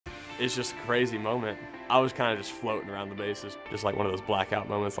it's just a crazy moment. I was kind of just floating around the bases, just like one of those blackout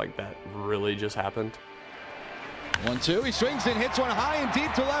moments like that really just happened. 1-2, he swings and hits one high and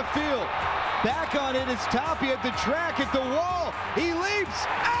deep to left field. Back on it is Toppy at the track, at the wall. He leaps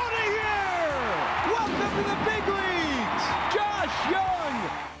out of here! Welcome to the big leagues, Josh Jung!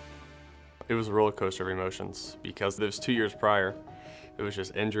 It was a roller coaster of emotions because it was 2 years prior. It was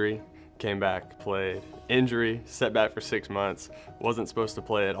just injury, came back, played, injury, set back for 6 months, wasn't supposed to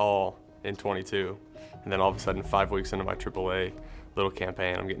play at all in 22. And then all of a sudden, 5 weeks into my AAA little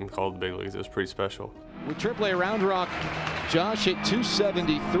campaign, I'm getting called to the big leagues. It was pretty special. With AAA Round Rock, Josh hit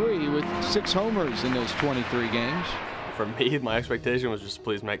 .273 with 6 homers in those 23 games. For me, my expectation was just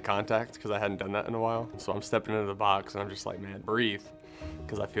please make contact because I hadn't done that in a while. So I'm stepping into the box and I'm just like, man, breathe.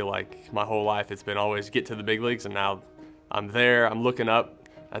 Because I feel like my whole life it's been always get to the big leagues, and now I'm there, I'm looking up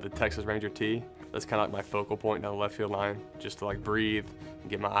at the Texas Ranger tee. That's kind of like my focal point down the left field line, just to like breathe and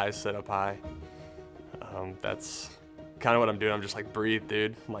get my eyes set up high. That's kind of what I'm doing. I'm just like, breathe,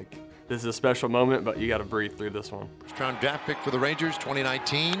 dude. Like, this is a special moment, but you got to breathe through this one. First round draft pick for the Rangers,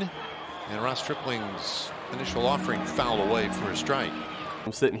 2019. And Ross Stripling's initial offering fouled away for a strike.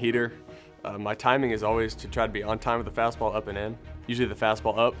 I'm sitting heater. My timing is always to try to be on time with the fastball up and in. Usually the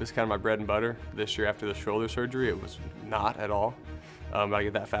fastball up is kind of my bread and butter. This year after the shoulder surgery, it was not at all. But I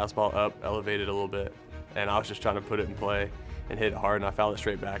get that fastball up, elevated a little bit, and I was just trying to put it in play and hit it hard, and I fouled it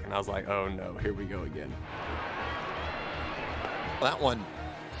straight back, and I was like, oh no, here we go again. That one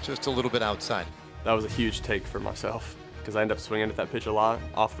just a little bit outside. That was a huge take for myself because I ended up swinging at that pitch a lot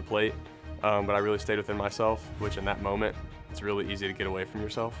off the plate, but I really stayed within myself, which in that moment, it's really easy to get away from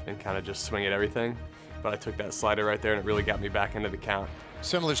yourself and kind of just swing at everything. But I took that slider right there and it really got me back into the count.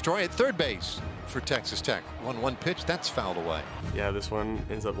 Similar story at third base for Texas Tech. 1-1 pitch, that's fouled away. Yeah, this one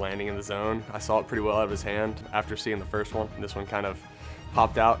ends up landing in the zone. I saw it pretty well out of his hand after seeing the first one. This one kind of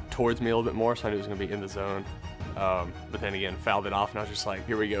popped out towards me a little bit more, so I knew it was going to be in the zone. But then again, fouled it off, and I was just like,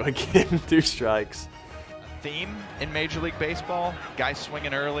 here we go again, 2 strikes. Theme in Major League Baseball, guys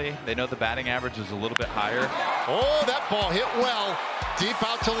swinging early. They know the batting average is a little bit higher. Oh, that ball hit well. Deep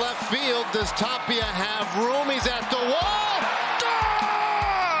out to left field. Does Tapia have room? He's at the wall.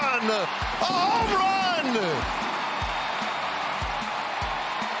 Gone! A home run!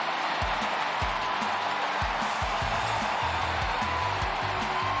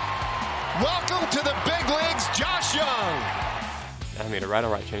 Welcome to the big leagues, Josh Jung. I mean, a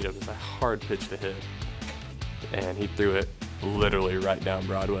right-on-right changeup is a hard pitch to hit, and he threw it literally right down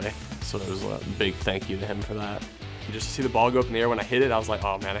Broadway. So it was a big thank you to him for that. Just to see the ball go up in the air when I hit it, I was like,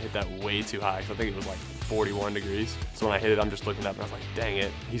 oh man, I hit that way too high. Because I think it was like 41 degrees. So when I hit it, I'm just looking up and I was like, dang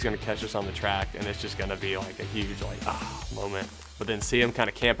it, he's gonna catch us on the track, and it's just gonna be like a huge moment. But then see him kind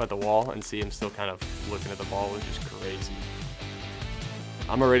of camp at the wall and see him still kind of looking at the ball was just crazy.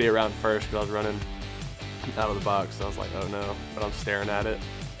 I'm already around first because I was running out of the box, so I was like, oh no, but I'm staring at it.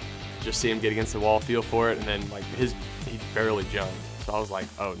 Just see him get against the wall, feel for it, and then like he barely jumped. So I was like,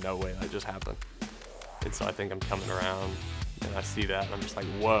 oh no way, that just happened. And so I think I'm coming around, and I see that, and I'm just like,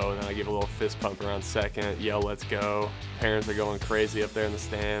 whoa, and then I give a little fist pump around second, yell, let's go. Parents are going crazy up there in the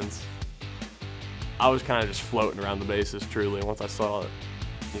stands. I was kind of just floating around the bases, truly, once I saw it,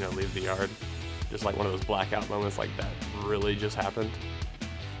 leave the yard. Just like one of those blackout moments like that really just happened.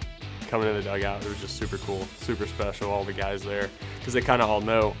 Coming in the dugout, it was just super cool, super special, all the guys there, because they kind of all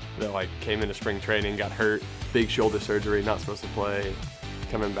know that like came into spring training, got hurt, big shoulder surgery, not supposed to play,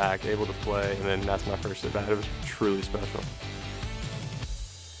 coming back, able to play, and then that's my first at bat. It was truly special.